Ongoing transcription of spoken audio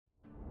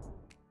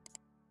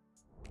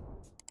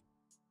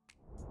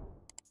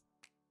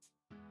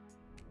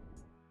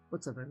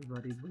What's up,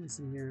 everybody?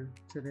 Wilson here.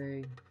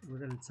 Today we're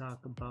going to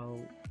talk about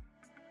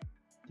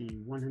the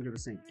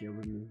 100% gear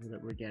removal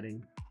that we're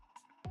getting.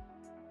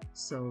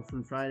 So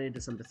from Friday,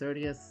 December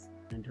 30th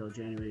until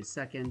January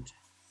 2nd,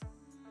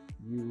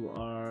 you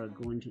are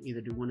going to either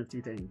do one of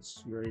two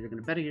things. You're either going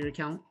to better your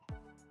account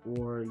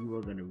or you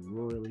are going to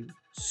royally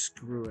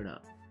screw it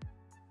up.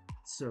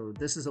 So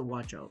this is a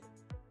watch out.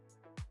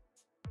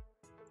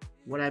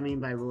 What I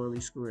mean by royally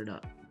screw it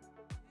up.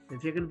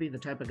 If you're going to be the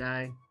type of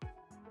guy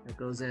that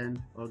goes in,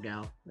 or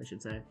gal, I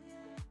should say,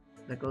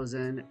 that goes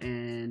in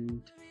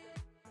and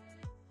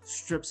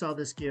strips all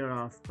this gear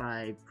off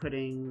by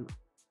putting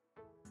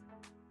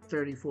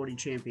 30-40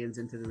 champions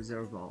into the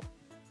reserve vault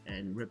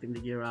and ripping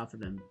the gear off of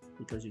them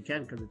because you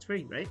can, because it's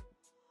free, right?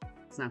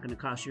 It's not going to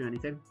cost you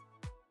anything.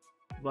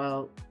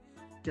 Well,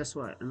 guess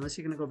what? Unless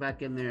you're going to go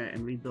back in there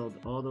and rebuild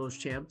all those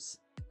champs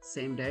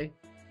same day,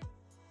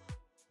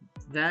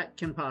 that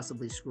can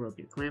possibly screw up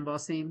your clan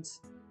boss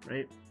teams,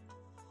 right?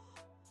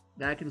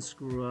 That can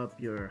screw up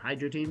your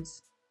Hydra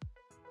teams,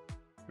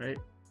 right?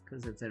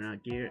 Because if they're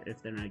not geared,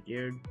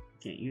 you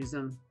can't use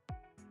them.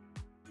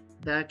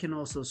 That can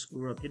also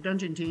screw up your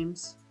dungeon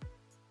teams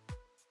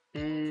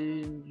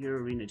and your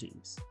arena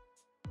teams,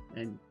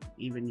 and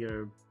even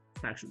your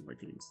faction war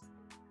teams.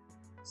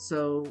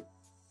 So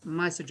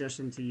my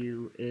suggestion to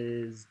you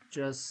is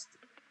just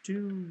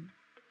do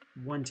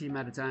one team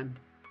at a time.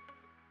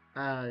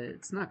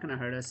 It's not gonna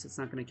hurt us. It's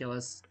not gonna kill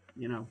us,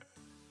 you know.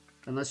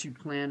 Unless you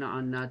plan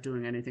on not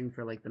doing anything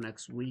for like the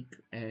next week,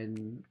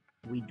 and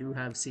we do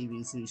have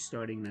CVC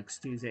starting next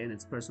Tuesday and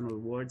it's personal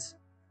rewards,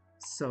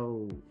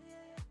 so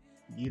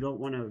you don't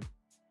want to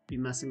be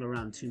messing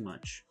around too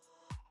much.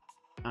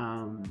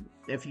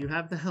 If you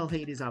have the Hell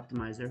Hades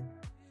optimizer,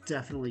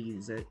 definitely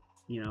use it.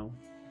 You know,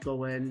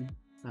 go in.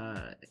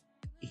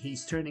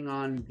 He's turning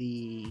on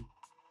the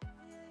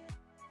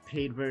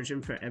paid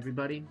version for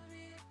everybody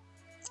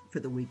for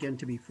the weekend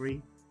to be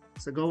free.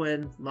 So go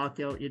in, lock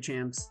out your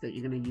champs that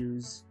you're going to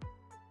use.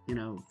 You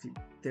know,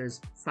 there's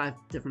 5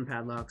 different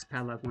padlocks,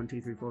 padlock 1, 2,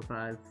 3, 4,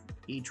 5.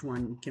 Each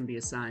one can be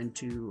assigned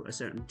to a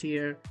certain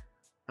tier.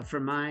 For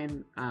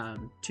mine,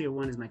 tier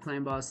 1 is my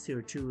clan boss,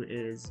 tier 2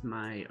 is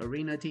my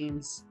arena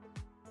teams,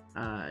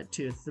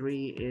 tier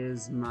 3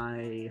 is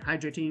my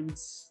Hydra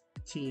teams,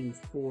 team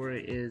 4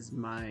 is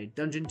my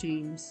dungeon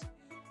teams,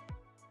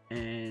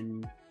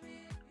 and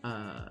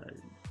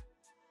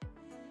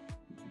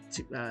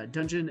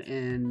dungeon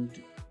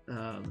and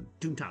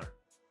Doom Tower.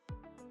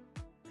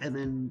 And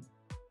then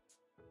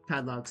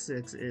padlock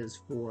 6 is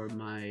for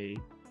my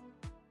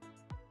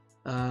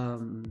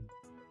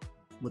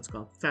what's it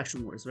called,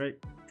 faction wars, right?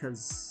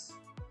 Because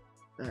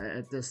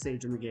at this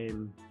stage in the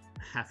game,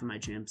 half of my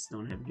champs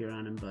don't have gear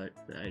on them, but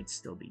I'd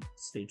still be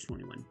stage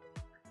 21.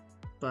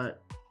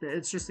 But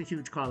it's just a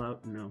huge call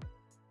out. No,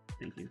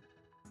 thank you.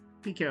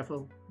 Be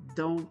careful.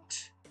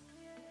 Don't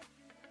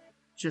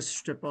just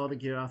strip all the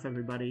gear off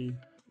everybody.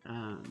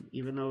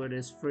 Even though it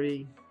is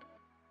free,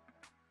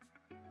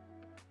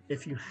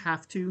 if you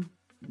have to,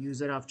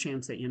 use it off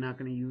champs that you're not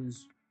going to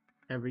use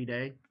every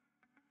day.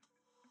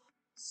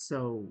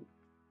 So,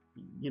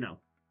 you know,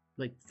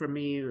 like for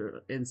me,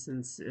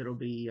 instance, it'll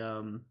be,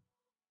 I'll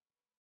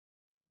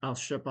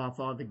strip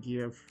off all the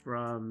gear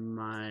from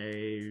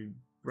my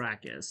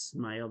Brachus,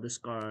 my Elder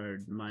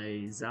Guard,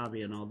 my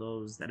Zabi, and all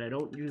those that I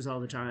don't use all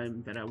the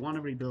time, that I want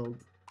to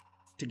rebuild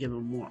to give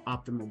them more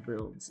optimal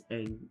builds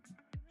and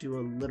do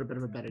a little bit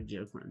of a better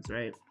gear cleanse,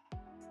 right?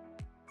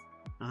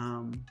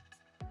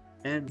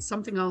 And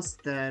something else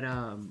that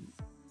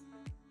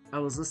I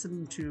was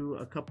listening to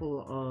a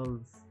couple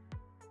of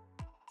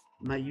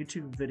my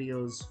YouTube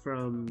videos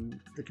from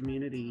the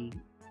community,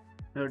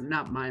 or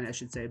not mine I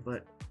should say,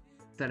 but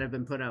that have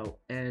been put out,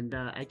 and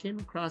I came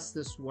across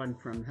this one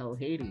from Hell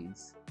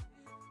Hades.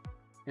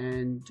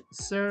 And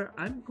sir,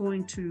 I'm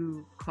going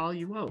to call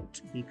you out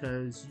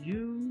because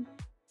you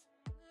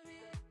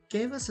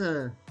gave us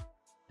a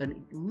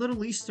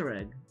little Easter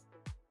egg,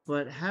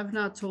 but have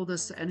not told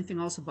us anything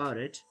else about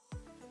it.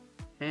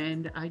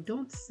 And I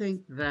don't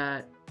think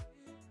that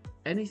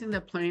anything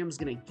that Plarium is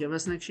going to give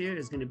us next year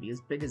is going to be as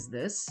big as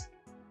this.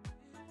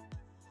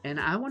 And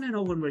I want to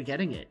know when we're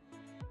getting it.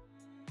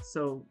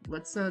 So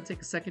let's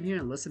take a second here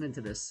and listen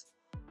into this.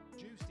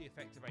 Reduce the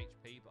effective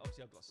HP, but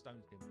obviously I've got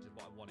stone skin, which is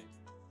what I wanted.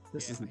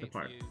 This isn't the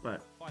part,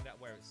 but find out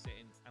where it's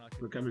sitting, and I can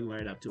we're coming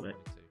right up to it.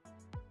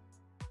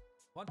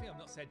 One thing I've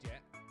not said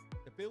yet,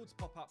 the builds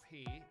pop up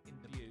here in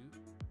the view.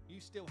 You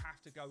still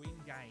have to go in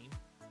game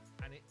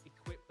and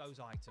equip those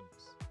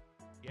items.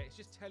 Yeah, it's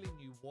just telling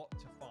you what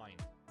to find.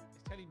 It's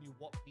telling you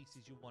what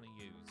pieces you want to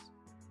use,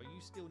 but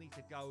you still need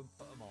to go and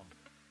put them on.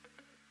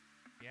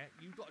 Yeah,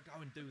 you've got to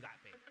go and do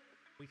that bit.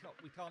 We can't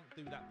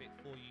do that bit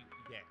for you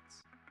yet.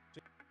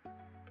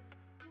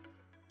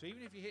 So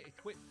even if you hit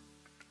equip,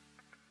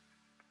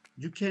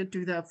 you can't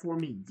do that for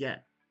me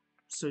yet.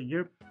 So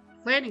you're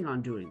planning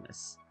on doing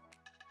this,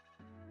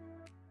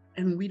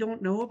 and we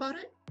don't know about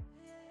it?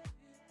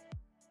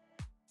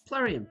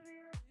 Plarium,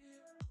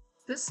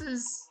 this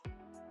is...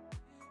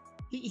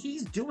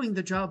 He's doing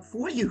the job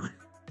for you.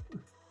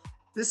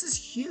 This is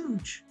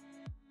huge.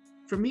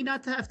 for me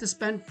not to have to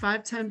spend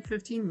 5, 10,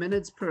 15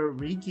 minutes per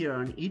re-gear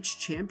on each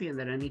champion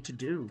that I need to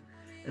do.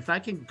 If I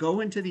can go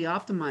into the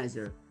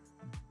optimizer,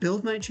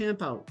 build my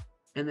champ out,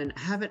 and then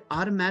have it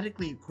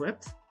automatically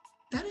equipped,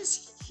 that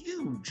is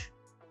huge.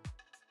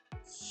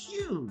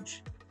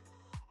 Huge.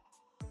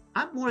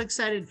 I'm more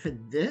excited for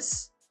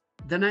this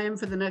than I am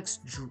for the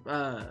next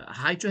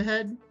Hydra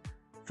head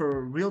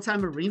for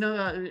real-time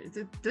arena.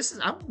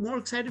 I'm more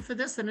excited for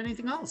this than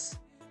anything else.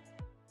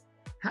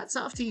 Hats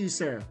off to you,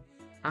 sir.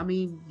 I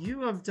mean,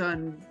 you have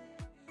done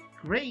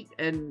great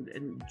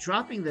and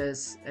dropping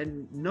this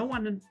and no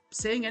one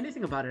saying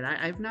anything about it.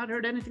 I've not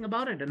heard anything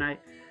about it, and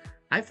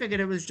I figured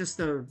it was just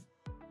a,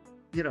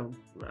 you know,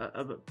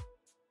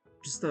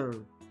 just a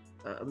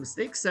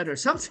mistake set or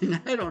something.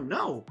 I don't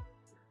know,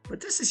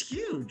 but this is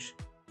huge.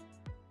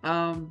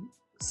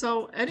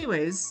 So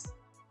anyways,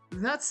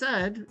 that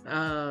said,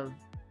 I'm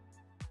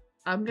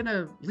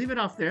gonna leave it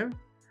off there.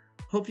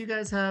 Hope you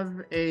guys have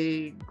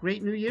a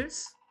great New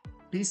Year's.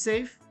 Be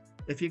safe.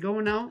 If you're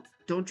going out,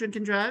 don't drink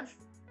and drive.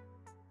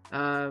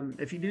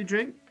 If you do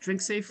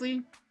drink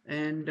safely.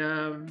 And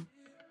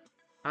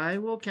I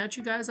will catch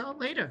you guys out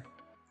later.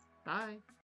 Bye.